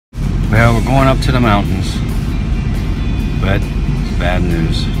Well, we're going up to the mountains, but it's bad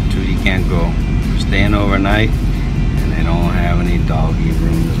news. Tootie can't go. We're staying overnight, and they don't have any doggy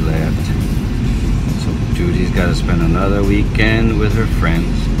rooms left. So Tootie's got to spend another weekend with her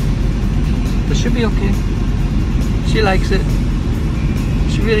friends. But she'll be okay. She likes it.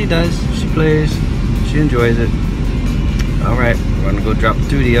 She really does. She plays. She enjoys it. All right, we're gonna go drop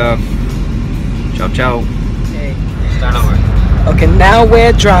Tootie off. Ciao, ciao. Okay. Start over. Okay, now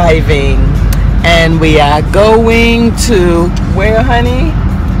we're driving, and we are going to where, honey?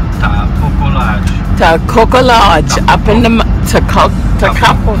 Tapoco Lodge. Tapoco Lodge, up in the Tapoco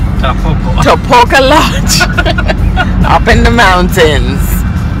Lodge, up in the mountains.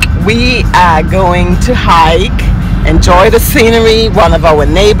 We are going to hike, enjoy the scenery. One of our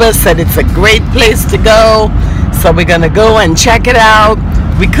neighbors said it's a great place to go, so we're gonna go and check it out.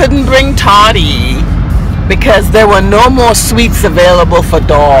 We couldn't bring Toddy because there were no more suites available for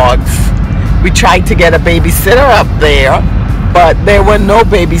dogs. We tried to get a babysitter up there, but there were no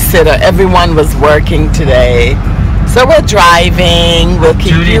babysitter. Everyone was working today. So we're driving. We'll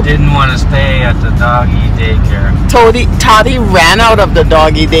keep Tootie didn't want to stay at the doggy daycare. Toddy ran out of the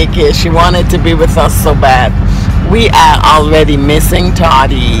doggy daycare. She wanted to be with us so bad. We are already missing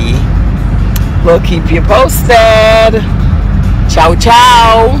Toddy. We'll keep you posted. Ciao,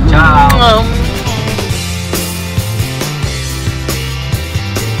 ciao. Ciao.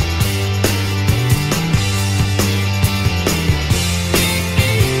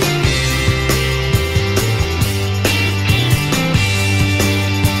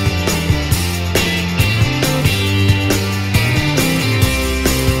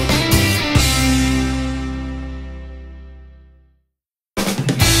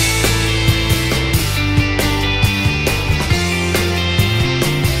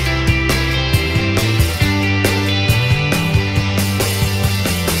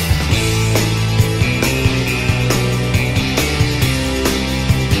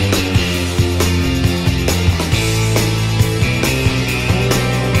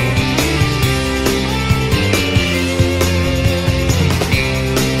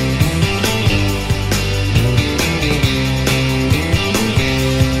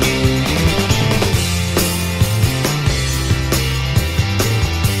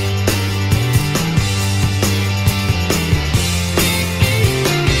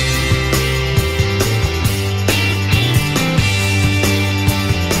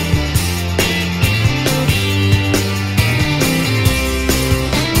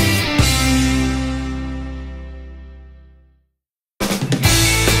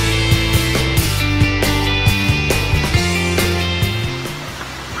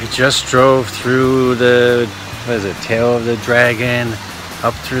 Just drove through the, what is it, tail of the dragon,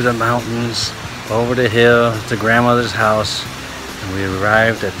 up through the mountains, over the hill to grandmother's house, and we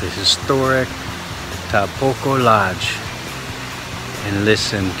arrived at the historic Tapoco Lodge. And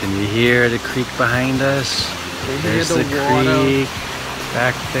listen, can you hear the creek behind us? There's the creek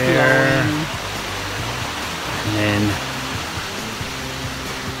back there. And then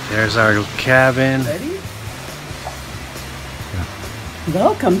there's our little cabin.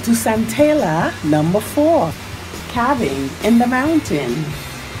 Welcome to Santella number 4, cabin in the mountain.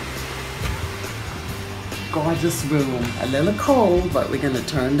 Gorgeous room, a little cold, but we're gonna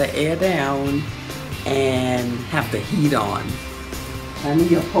turn the air down and have the heat on. Honey,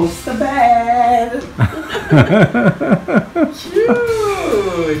 you'll post the bed. Cute.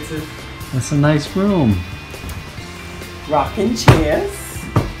 That's a nice room. Rocking chairs.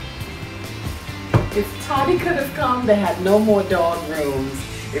 If Toddy could have come, they had no more dog rooms.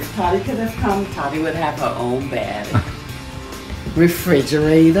 If Toddy could have come, Toddy would have her own bed.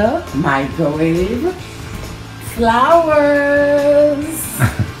 Refrigerator, microwave, flowers.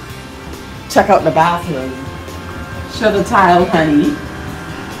 Check out the bathroom. Show the tile, honey.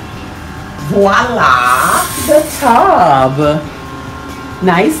 Voila, the tub.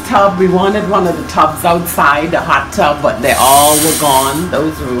 Nice tub. We wanted one of the tubs outside, the hot tub, but they all were gone,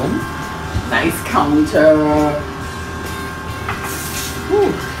 those rooms. Nice counter.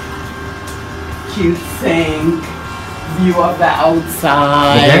 Whew. Cute sink. View of the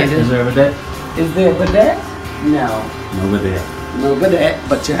outside. Bidet? Is there a bidet? Is there a bidet? No. No bidet. No bidet,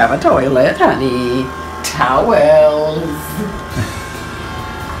 but you have a toilet, honey. Towels.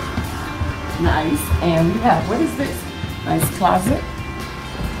 Nice. And we have, what is this? Nice closet.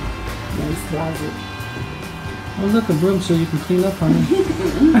 Nice closet. Oh look, a broom so you can clean up, honey.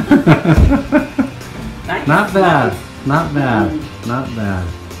 Nice. Not bad. Not bad. Not bad.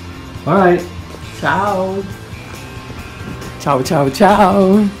 All right. Ciao. Ciao, ciao,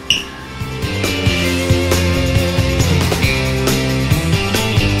 ciao.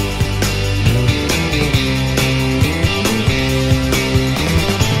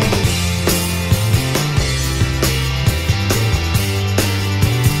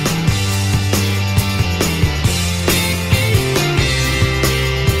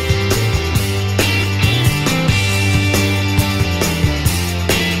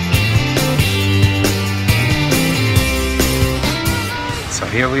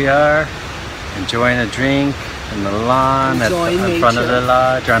 we are, enjoying a drink in the lawn in front of the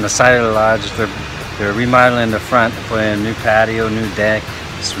lodge, or on the side of the lodge. They're remodeling the front, putting in a new patio, new deck.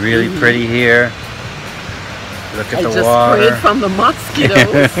 It's really pretty here. Look at the water. I just sprayed from the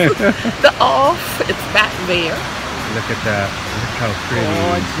mosquitoes. The off, it's back there. Look at that. Look how pretty.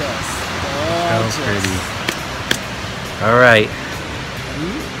 Gorgeous. How pretty. All right.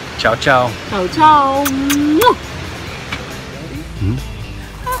 Ciao, ciao. Ciao, ciao.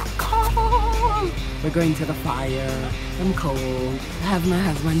 I'm cold. We're going to the fire. I'm cold. I have my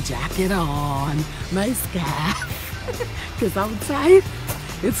husband's jacket on, my scarf. Because outside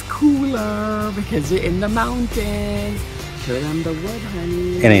it's cooler because you're in the mountains. Show them the wood,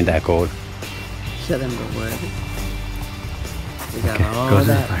 honey. It ain't that cold. Show them the wood. We got all go to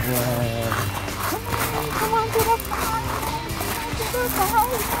the that fire. wood. Come on to the fire.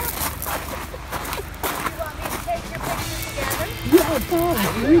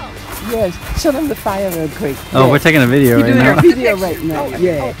 Yes, show them the fire real quick. Oh, we're taking a video You're right doing now. a video right now.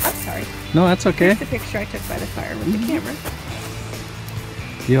 Yeah. Oh, I'm sorry. No, that's okay. Here's the picture I took by the fire with the camera.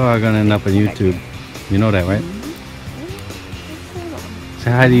 You are gonna end up on YouTube. You know that, right?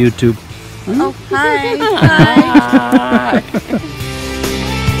 Say hi to YouTube. Oh, hi. Hi.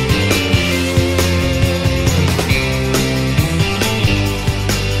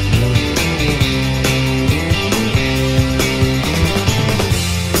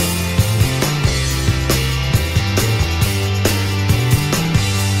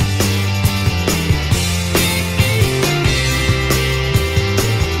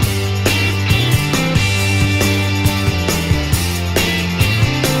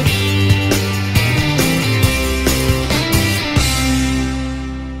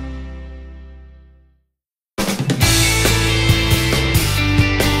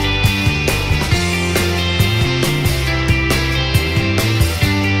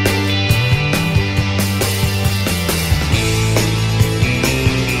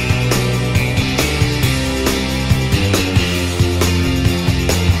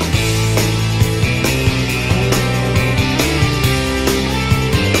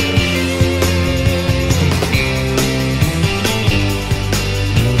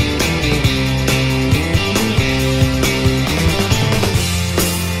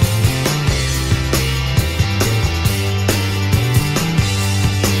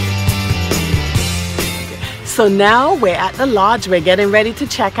 So now we're at the lodge. We're getting ready to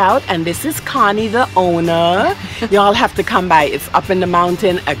check out, and this is Connie, the owner. Y'all have to come by. It's up in the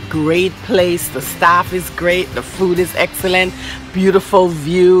mountain, a great place. The staff is great. The food is excellent. Beautiful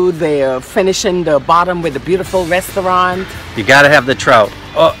view. They're finishing the bottom with a beautiful restaurant. You gotta have the trout.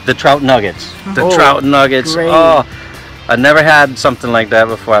 Oh, the trout nuggets. The Oh, trout nuggets. great. Oh, I never had something like that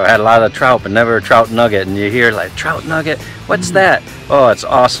before. I had a lot of trout, but never a trout nugget. And you hear like, trout nugget? What's that? Oh, it's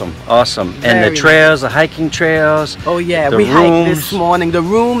awesome. Awesome. And Very the trails, the hiking trails. Oh yeah, the we hiked this rooms. morning. The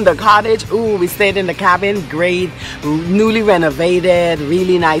room, the cottage, ooh, we stayed in the cabin. Great, newly renovated,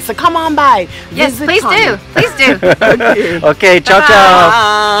 really nice. So come on by. Yes, Visit please Connie. do. Please do. Okay. Okay, ciao, ciao.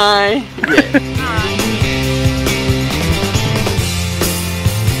 Bye. Yeah.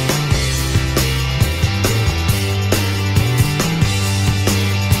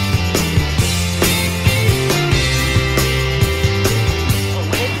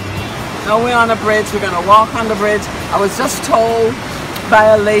 Now we're on a bridge. We're gonna walk on the bridge. I was just told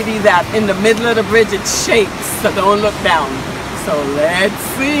by a lady that in the middle of the bridge it shakes, so don't look down. So let's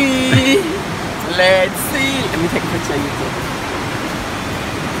see. Let's see. Let me take a picture of you too.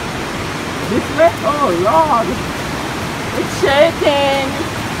 This way? Oh Lord. It's shaking.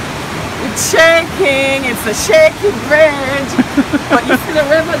 It's shaking. It's a shaky bridge. But you see the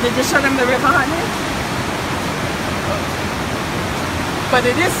river? Did you show them the river, honey? But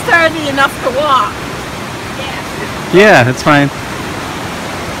it is sturdy enough to walk. Yeah, it's fine.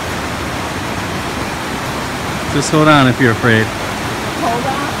 Just hold on if you're afraid. Hold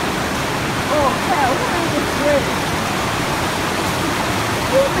on. Oh, hell, who made this bridge?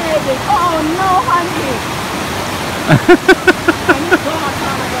 Who made it? Oh, no, honey. Honey, go on,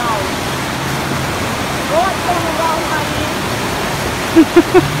 turn around. Go on, turn around, honey.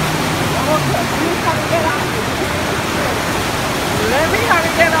 Okay, please come get on. Let me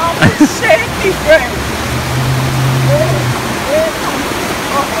hurry get off the shaky bridge.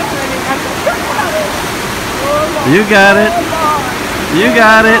 You got it. You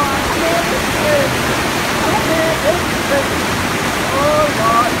got it.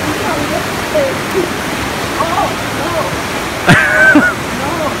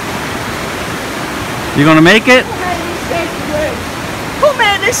 You gonna make it? Who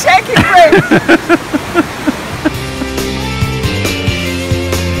made this shaky bridge?